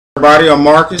Everybody, I'm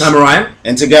Marcus. I'm Ryan.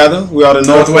 And together, we are the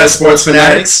Northwest Sports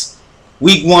Fanatics.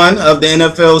 Week 1 of the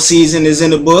NFL season is in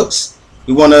the books.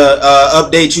 We want to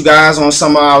update you guys on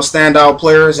some of our standout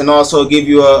players and also give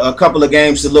you a couple of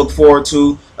games to look forward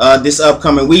to this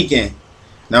upcoming weekend.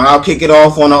 Now, I'll kick it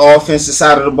off on the offensive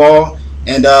side of the ball.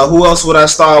 And who else would I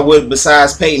start with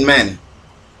besides Peyton Manning?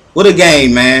 What a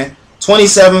game, man.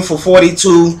 27 for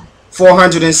 42,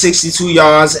 462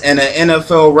 yards, and an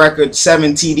NFL record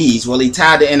 7 TDs. Well, he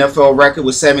tied the NFL record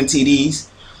with 7 TDs.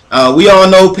 We all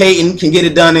know Peyton can get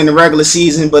it done in the regular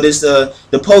season, but it's the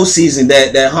postseason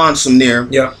that haunts him there.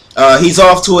 Yeah. He's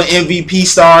off to an MVP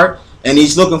start, and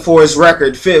he's looking for his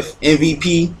record 5th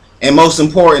MVP, and most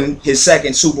important, his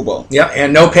 2nd Super Bowl. Yeah,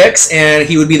 and no picks, and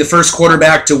he would be the first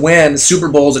quarterback to win Super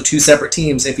Bowls of 2 separate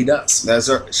teams if he does. That's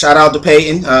a shout out to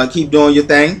Peyton. Keep doing your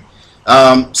thing.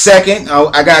 Second,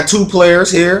 I got 2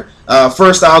 players here.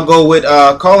 First, I'll go with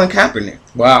Colin Kaepernick.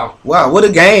 Wow, what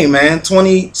a game, man.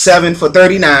 27 for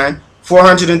 39,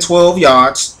 412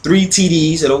 yards, 3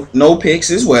 TDs, no picks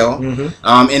as well.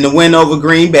 In the win over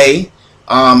Green Bay.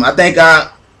 I think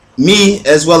me,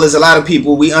 as well as a lot of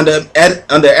people, we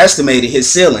underestimated his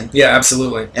ceiling. Yeah,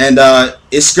 absolutely. And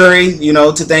it's scary,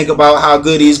 to think about how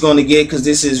good he's going to get because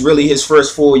this is really his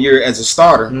first full year as a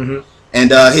starter.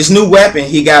 And his new weapon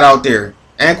he got out there,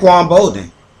 Ncaa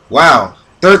Bolden. Wow.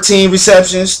 13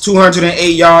 receptions,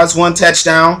 208 yards, 1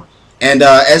 touchdown. And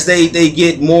as they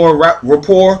get more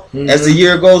rapport as the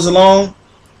year goes along,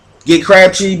 get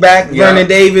Crabtree back, Vernon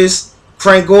Davis,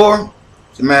 Frank Gore.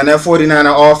 Man, that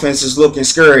 49er offense is looking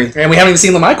scary. And we haven't even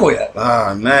seen LaMichael yet.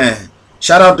 Oh, man.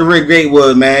 Shout out to Rick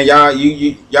Gatewood, man.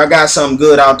 Y'all got something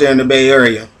good out there in the Bay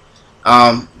Area.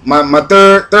 My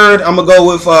third, I'm going to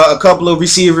go with a couple of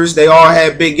receivers. They all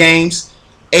had big games.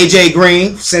 A.J.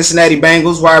 Green, Cincinnati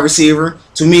Bengals wide receiver.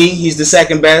 To me, he's the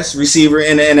 2nd best receiver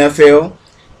in the NFL.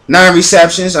 9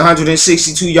 receptions,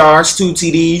 162 yards, 2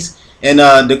 TDs, and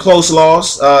the close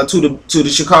loss to the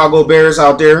Chicago Bears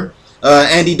out there.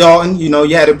 Andy Dalton,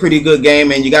 you had a pretty good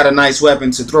game, and you got a nice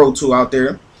weapon to throw to out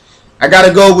there. I got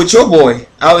to go with your boy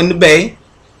out in the Bay,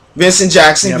 Vincent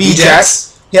Jackson, V-Jax.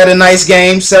 He had a nice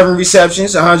game, 7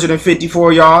 receptions,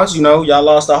 154 yards. Y'all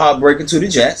lost a heartbreaker to the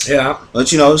Jets. Yeah. But,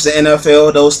 it's the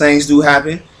NFL. Those things do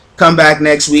happen. Come back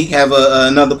next week, have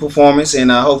another performance,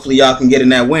 and hopefully y'all can get in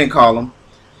that win column.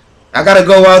 I got to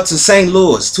go out to St.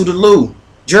 Louis, to the Lou.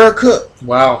 Jared Cook.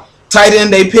 Wow. Tight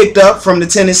end they picked up from the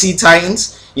Tennessee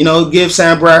Titans. Give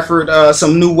Sam Bradford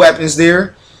some new weapons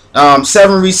there.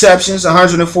 7 receptions,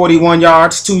 141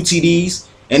 yards, 2 TDs.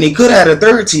 And he could have had a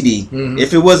 3rd TD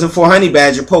if it wasn't for Honey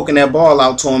Badger poking that ball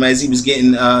out to him as he was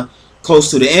getting close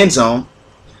to the end zone.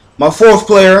 My 4th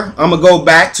player, I'm going to go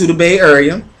back to the Bay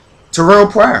Area, Terrell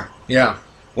Pryor. Yeah.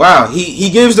 Wow, he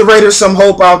gives the Raiders some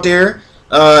hope out there.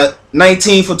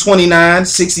 19 for 29,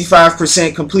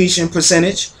 65% completion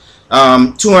percentage,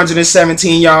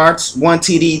 217 yards, 1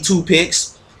 TD, 2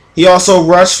 picks. He also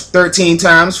rushed 13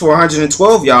 times for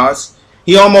 112 yards.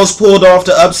 He almost pulled off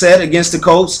the upset against the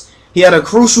Colts. He had a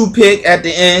crucial pick at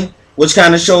the end, which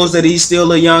kind of shows that he's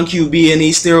still a young QB and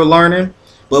he's still learning.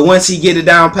 But once he get it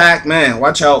down packed, man,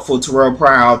 watch out for Terrell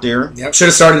Pryor out there. Yep, should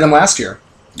have started him last year.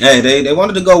 Hey, they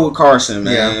wanted to go with Carson,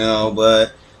 man. Yeah.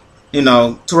 But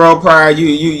Terrell Pryor,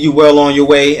 you well on your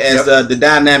way as the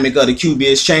dynamic of the QB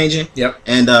is changing. Yep.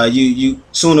 And you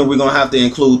sooner we're gonna have to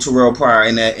include Terrell Pryor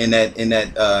in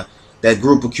that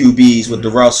group of QBs with the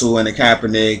Russell and the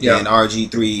Kaepernick and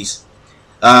RG3s.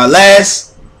 Last.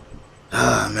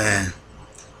 Ah, man.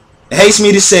 It hates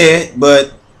me to say it,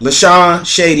 but LaShawn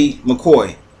Shady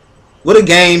McCoy. What a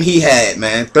game he had,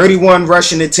 man. 31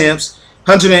 rushing attempts,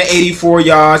 184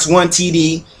 yards, 1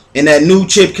 TD in that new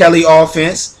Chip Kelly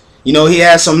offense. He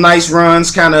had some nice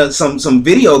runs, kind of some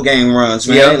video game runs,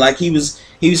 man. Yeah. Like he was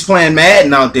playing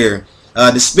Madden out there.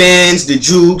 The spins, the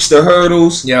jukes, the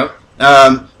hurdles. Yep.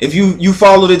 If you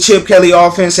follow the Chip Kelly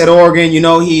offense at Oregon,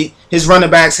 his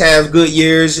running backs have good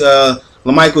years.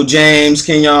 LaMichael James,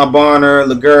 Kenyon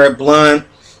Barner, LeGarrette Blount.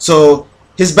 So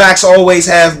his backs always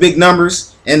have big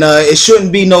numbers, and it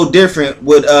shouldn't be no different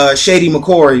with Shady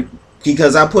McCoy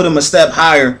because I put him a step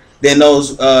higher than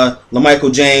those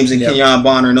LaMichael James and Kenyon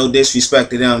Barner. No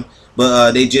disrespect to them,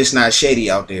 but they just not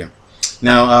shady out there.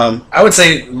 Now, I would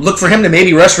say look for him to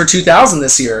maybe rush for 2,000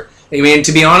 this year. I mean,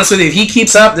 to be honest with you, if he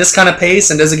keeps up this kind of pace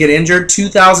and doesn't get injured,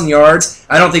 2,000 yards,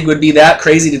 I don't think would be that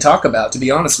crazy to talk about, to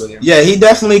be honest with you. Yeah, he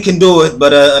definitely can do it,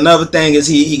 but another thing is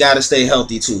he got to stay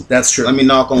healthy, too. That's true. Let me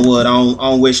knock on wood. I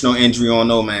don't wish no injury on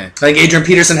no man. I think Adrian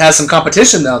Peterson has some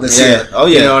competition, though, this year. Oh,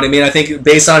 yeah. You know what I mean? I think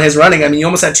based on his running, I mean, he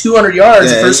almost had 200 yards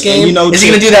the first game. Is he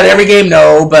going to do that every game?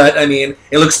 No, but, I mean,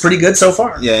 it looks pretty good so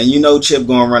far. Yeah, and Chip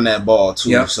going to run that ball,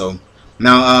 too. Yep. So,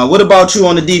 Now, what about you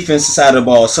on the defensive side of the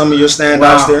ball? Some of your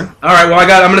standouts there? All right, well, I'm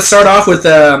going to start off with,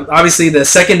 obviously, the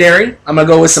secondary. I'm going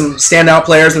to go with some standout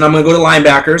players, and I'm going to go to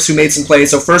linebackers who made some plays.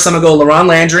 So first, I'm going to go LaRon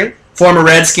Landry, former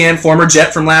Redskin, former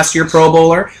Jet from last year, Pro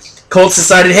Bowler. Colts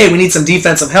decided, hey, we need some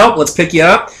defensive help. Let's pick you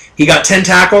up. He got 10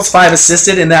 tackles, 5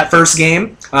 assisted in that first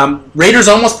game. Raiders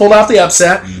almost pulled off the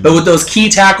upset, but with those key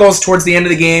tackles towards the end of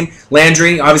the game,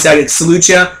 Landry, obviously I salute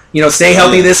you. Stay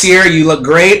healthy this year. You look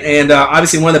great, and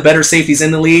obviously one of the better safeties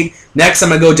in the league. Next, I'm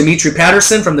going to go Dimitri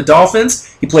Patterson from the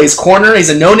Dolphins. He plays corner. He's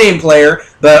a no-name player,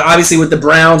 but obviously with the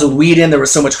Browns, with Weeden, there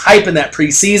was so much hype in that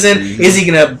preseason. Is he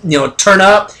going to turn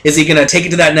up? Is he going to take it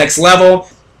to that next level?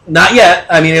 Not yet.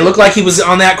 I mean, it looked like he was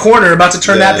on that corner about to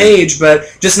turn that page,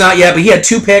 but just not yet. But he had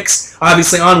 2 picks,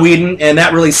 obviously, on Weeden, and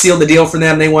that really sealed the deal for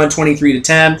them. They won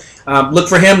 23-10. Look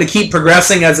for him to keep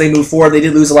progressing as they move forward. They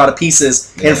did lose a lot of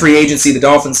pieces in free agency, the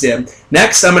Dolphins did.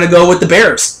 Next, I'm going to go with the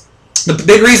Bears. The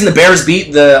big reason the Bears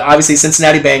beat the, obviously,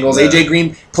 Cincinnati Bengals, A.J.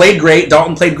 Green played great,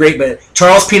 Dalton played great, but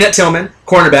Charles Peanut Tillman,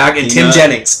 cornerback, and Tim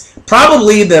Jennings.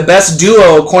 Probably the best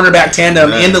duo cornerback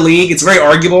tandem in the league. It's very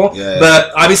arguable,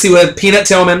 but obviously with Peanut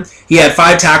Tillman, he had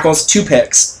 5 tackles, 2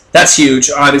 picks. That's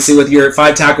huge, obviously, with your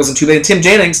 5 tackles and 2 picks. Tim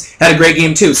Jennings had a great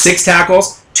game, too. 6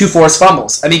 tackles, 2 forced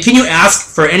fumbles. I mean, can you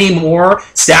ask for any more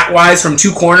stat-wise from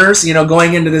 2 corners,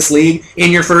 going into this league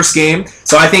in your first game?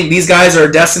 So I think these guys are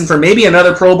destined for maybe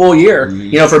another Pro Bowl year,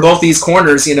 for both these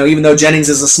corners, even though Jennings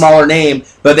is a smaller name,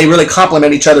 but they really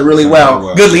complement each other really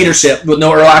well. Good leadership with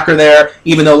no Urlacher there,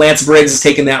 even though Lance Briggs has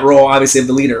taken that role, obviously, of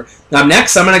the leader.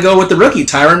 Next, I'm going to go with the rookie,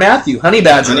 Tyrann Mathieu, Honey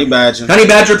Badger. Honey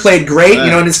Badger played great,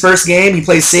 in his first game. He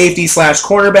played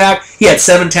safety/cornerback. He had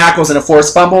 7 tackles and a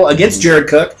forced fumble against Jared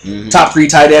Cook, top 3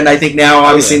 tight end, I think, now,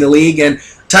 obviously, in the league. And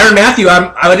Tyrann Mathieu,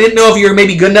 I didn't know if you were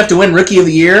maybe good enough to win Rookie of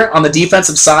the Year on the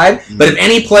defensive side, but if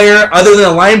any player other than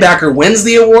a linebacker wins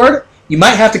the award, you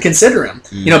might have to consider him,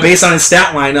 based on his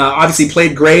stat line. Obviously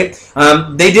played great.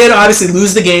 They did obviously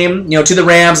lose the game, to the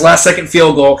Rams, last-second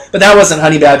field goal, but that wasn't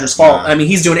Honey Badger's fault. I mean,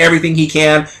 he's doing everything he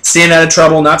can, staying out of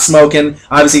trouble, not smoking,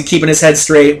 obviously keeping his head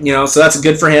straight, so that's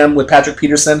good for him with Patrick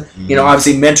Peterson,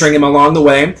 obviously mentoring him along the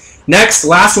way. Next,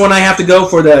 last one I have to go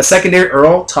for the secondary,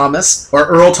 Earl Thomas III,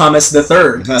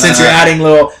 since you're adding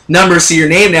little numbers to your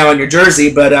name now on your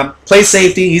jersey, but plays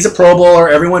safety. He's a Pro Bowler.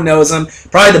 Everyone knows him.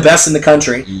 Probably the best in the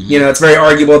country. It's very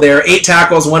arguable there. 8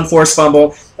 tackles, 1 forced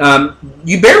fumble.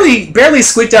 You barely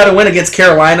squeaked out a win against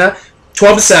Carolina,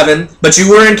 12-7, but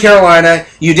you were in Carolina.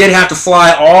 You did have to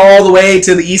fly all the way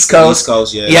to the East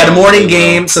Coast. You had a morning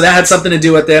game, so that had something to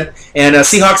do with it. And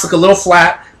Seahawks look a little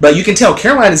flat, but you can tell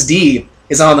Carolina's D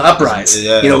is on the uprise.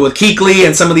 With Kuechly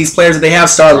and some of these players that they have,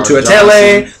 started to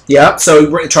Atele.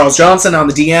 So Charles Johnson on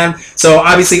the DN. So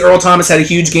obviously Earl Thomas had a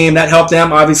huge game. That helped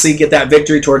them obviously get that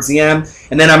victory towards the end.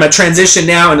 And then I'm going to transition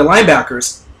now into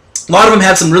linebackers. A lot of them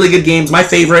had some really good games. My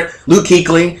favorite, Luke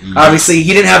Kuechly. Obviously,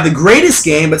 he didn't have the greatest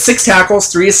game, but 6 tackles,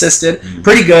 3 assisted.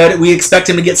 Pretty good. We expect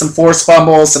him to get some forced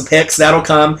fumbles, some picks. That'll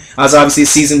come as obviously the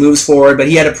season moves forward. But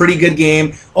he had a pretty good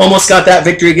game. Almost got that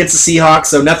victory against the Seahawks,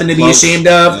 so nothing to be ashamed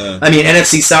of. I mean,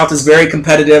 NFC South is very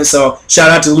competitive, so shout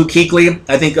out to Luke Kuechly.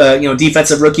 I think,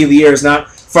 Defensive Rookie of the Year is not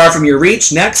far from your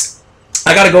reach. Next,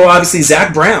 I got to go, obviously,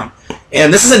 Zach Brown.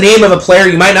 And this is a name of a player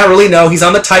you might not really know. He's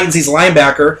on the Titans. He's a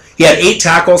linebacker. He had 8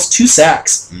 tackles, 2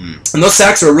 sacks. And those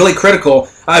sacks were really critical,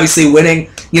 obviously winning,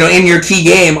 in your key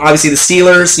game. Obviously the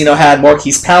Steelers, had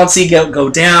Marquise Pouncey go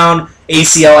down,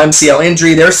 ACL, MCL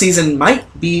injury. Their season might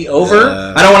be over.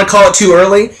 I don't want to call it too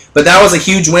early, but that was a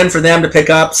huge win for them to pick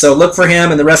up. So look for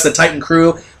him and the rest of the Titan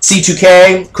crew.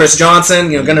 C2K, Chris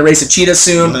Johnson, going to race a cheetah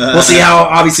soon. We'll see how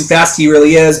obviously fast he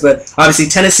really is. But obviously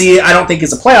Tennessee, I don't think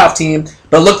is a playoff team.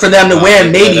 But look for them to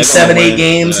win maybe 7-8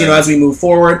 games, as we move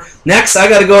forward. Next, I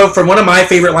got to go for one of my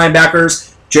favorite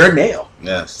linebackers, Jared Mayo.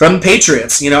 From the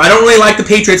Patriots. I don't really like the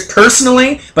Patriots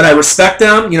personally, but I respect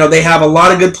them. They have a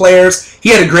lot of good players. He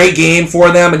had a great game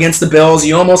for them against the Bills.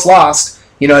 You almost lost.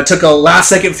 It took a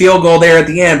last-second field goal there at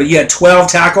the end, but you had 12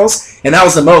 tackles, and that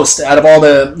was the most out of all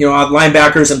the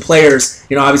linebackers and players,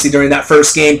 obviously during that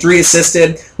first game. 3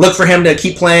 assisted. Look for him to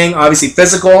keep playing, obviously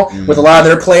physical with a lot of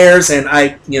their players, and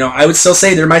I would still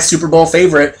say they're my Super Bowl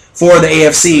favorite for the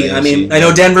AFC. I mean, I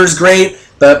know Denver's great,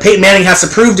 but Peyton Manning has to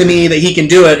prove to me that he can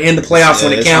do it in the playoffs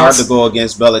when it counts. It's hard to go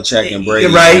against Belichick and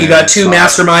Brady. Right, you got 2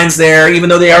 masterminds there, even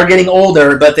though they are getting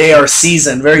older, but they are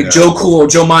seasoned. Very Joe Cool,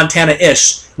 Joe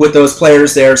Montana-ish with those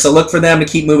players there. So look for them to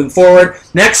keep moving forward.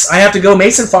 Next, I have to go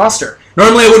Mason Foster.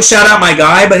 Normally I would shout out my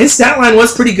guy, but his stat line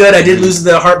was pretty good. I did lose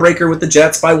the heartbreaker with the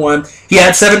Jets by 1. He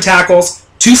had 7 tackles,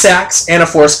 2 sacks, and a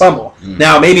forced fumble.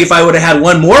 Now, maybe if I would have had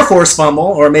one more forced fumble,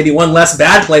 or maybe one less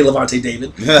bad play, Levante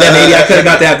David, then maybe I could have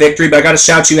got that victory. But I got to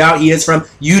shout you out. He is from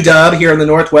UW here in the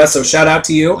Northwest, so shout out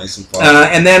to you.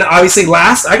 And then, obviously,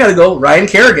 last, I got to go Ryan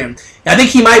Kerrigan. I think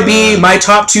he might be my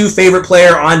top 2 favorite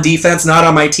player on defense, not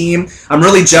on my team. I'm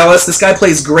really jealous. This guy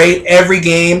plays great every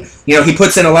game. He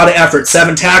puts in a lot of effort.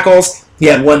 7 tackles. He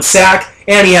had 1 sack,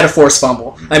 and he had a forced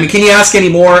fumble. I mean, can you ask any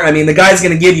more? I mean, the guy's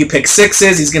going to give you pick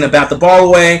sixes. He's going to bat the ball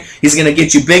away. He's going to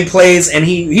get you big plays, and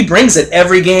he brings it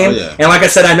every game. And like I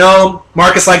said, I know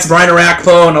Marcus likes Brian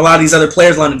Arakpo and a lot of these other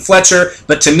players, London Fletcher,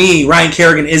 but to me, Ryan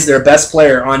Kerrigan is their best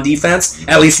player on defense,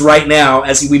 at least right now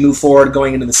as we move forward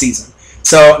going into the season.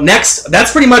 So next,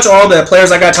 that's pretty much all the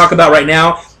players I got to talk about right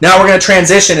now. Now we're going to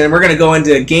transition, and we're going to go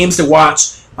into games to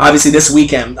watch, obviously, this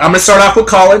weekend. I'm going to start off with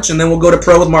college, and then we'll go to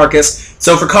pro with Marcus.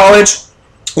 So for college,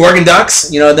 Oregon Ducks,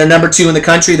 they're number 2 in the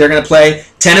country. They're going to play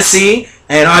Tennessee,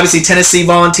 and obviously Tennessee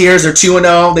Volunteers are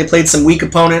 2-0. They played some weak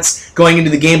opponents going into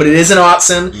the game, but it is in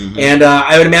Autzen, and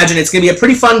I would imagine it's going to be a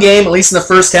pretty fun game, at least in the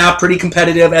first half, pretty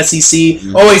competitive.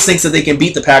 SEC always thinks that they can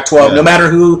beat the Pac-12, no matter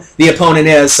who the opponent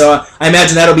is, so I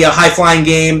imagine that'll be a high-flying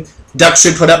game. Ducks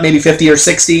should put up maybe 50 or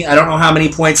 60. I don't know how many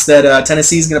points that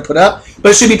Tennessee is going to put up,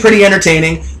 but it should be pretty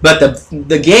entertaining. But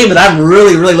the game that I'm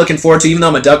really, really looking forward to, even though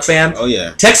I'm a Duck fan,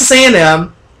 Texas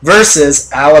A&M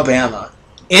versus Alabama.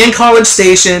 In College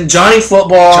Station, Johnny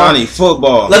Football.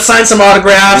 Let's sign some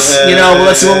autographs.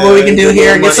 Let's see what we can do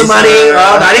here. Get some money.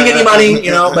 Well, I didn't get any money,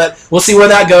 but we'll see where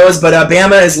that goes. But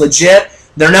Bama is legit.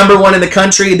 They're number 1 in the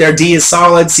country. Their D is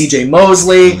solid. C.J.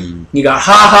 Mosley. You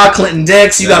got Clinton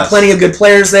Dix. You got plenty of good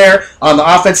players there. On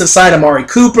the offensive side, Amari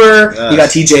Cooper. You got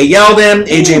T.J. Yeldon,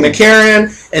 A.J.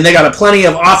 McCarron. And they got a plenty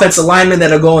of offensive linemen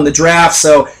that'll go in the draft.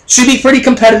 So should be pretty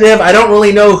competitive. I don't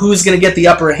really know who's going to get the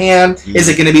upper hand. Is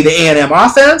it going to be the A&M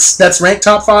offense that's ranked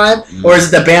top 5? Or is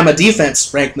it the Bama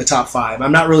defense ranked in the top 5?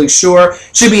 I'm not really sure.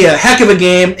 Should be a heck of a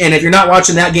game. And if you're not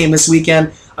watching that game this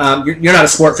weekend, you're not a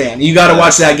sport fan. You got to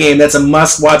watch that game. That's a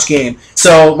must-watch game.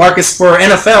 So, Marcus, for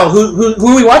NFL, who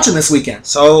are we watching this weekend?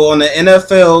 So, on the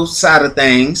NFL side of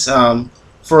things,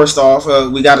 first off,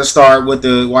 we got to start with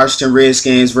the Washington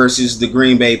Redskins versus the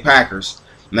Green Bay Packers.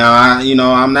 Now,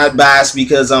 I'm not biased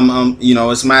because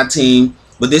it's my team,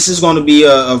 but this is going to be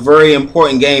a very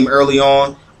important game early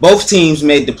on. Both teams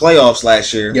made the playoffs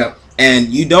last year, and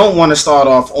you don't want to start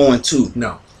off 0-2.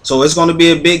 No. So it's going to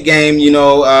be a big game.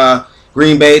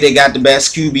 Green Bay, they got the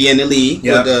best QB in the league.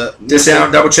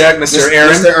 Double check, Mr.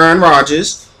 Aaron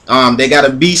Rodgers. They got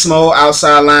a beast mode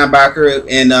outside linebacker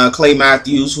and Clay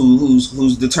Matthews,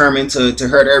 who's determined to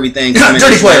hurt everything.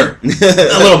 Dirty player,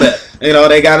 a little bit.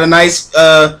 They got a nice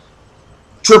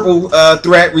triple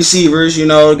threat receivers.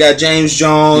 Got James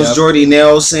Jones, Jordy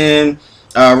Nelson,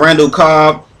 Randall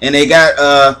Cobb. And they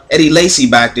got Eddie Lacy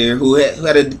back there, who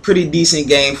had a pretty decent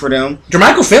game for them.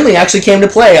 Jermichael Finley actually came to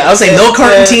play. I was saying no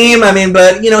Carton team.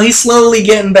 But he's slowly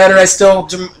getting better.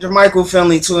 Jermichael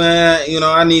Finley too.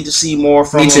 I need to see more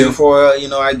from him before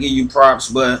I give you props.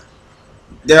 But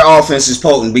their offense is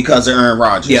potent because of Aaron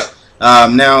Rodgers.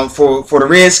 Now for the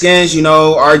Redskins,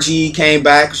 RG came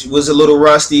back, was a little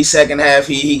rusty. Second half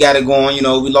he got it going.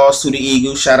 We lost to the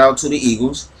Eagles. Shout out to the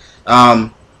Eagles.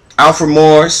 Alfred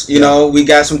Morris, we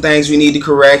got some things we need to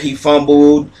correct. He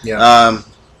fumbled.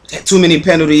 Too many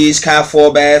penalties. Kyle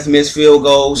Forbath missed field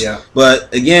goals.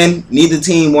 But again, neither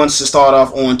team wants to start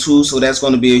off 0-2, so that's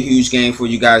going to be a huge game for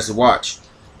you guys to watch.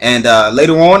 And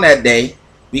later on that day,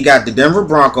 we got the Denver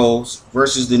Broncos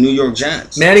versus the New York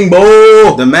Giants. Manning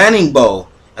Bowl. The Manning Bowl.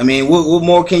 I mean, what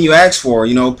more can you ask for?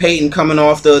 Peyton coming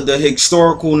off the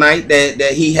historical night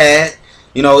that he had.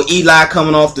 Eli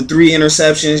coming off the 3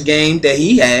 interceptions game that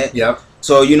he had.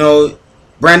 So,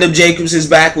 Brandon Jacobs is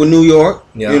back with New York.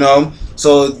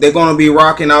 So they're going to be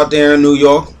rocking out there in New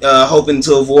York, hoping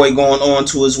to avoid going on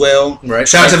to as well. Right.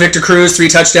 Shout out to Victor Cruz, 3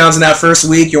 touchdowns in that first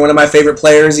week. You're one of my favorite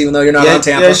players, even though you're not on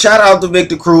Tampa. Yeah, shout out to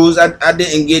Victor Cruz. I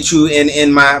didn't get you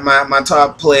in my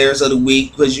top players of the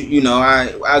week because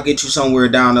I'll get you somewhere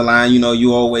down the line.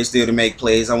 You always there to make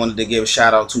plays. I wanted to give a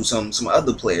shout out to some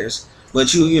other players. But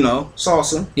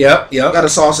salsa. Yep. Got a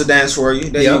salsa dance for you.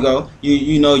 There you go.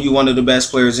 You're one of the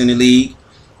best players in the league.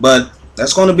 But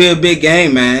that's going to be a big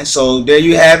game, man. So there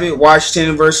you have it.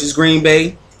 Washington versus Green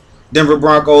Bay. Denver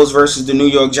Broncos versus the New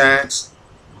York Giants.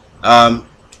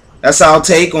 That's our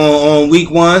take on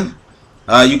week 1.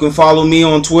 You can follow me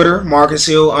on Twitter,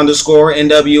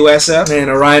 MarcusHill_NWSF. And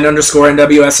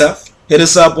Orion_NWSF. Hit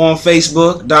us up on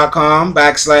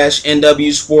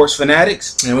Facebook.com/NW Sports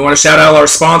Fanatics. And we want to shout out our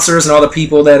sponsors and all the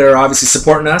people that are obviously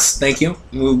supporting us. Thank you.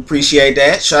 We appreciate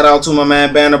that. Shout out to my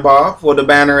man Banner Bob for the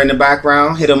banner in the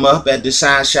background. Hit him up at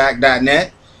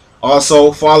designshack.net.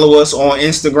 Also, follow us on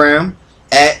Instagram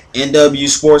at NW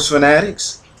Sports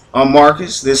Fanatics. I'm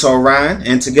Marcus. This is Ryan,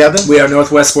 and together we are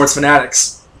Northwest Sports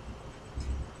Fanatics.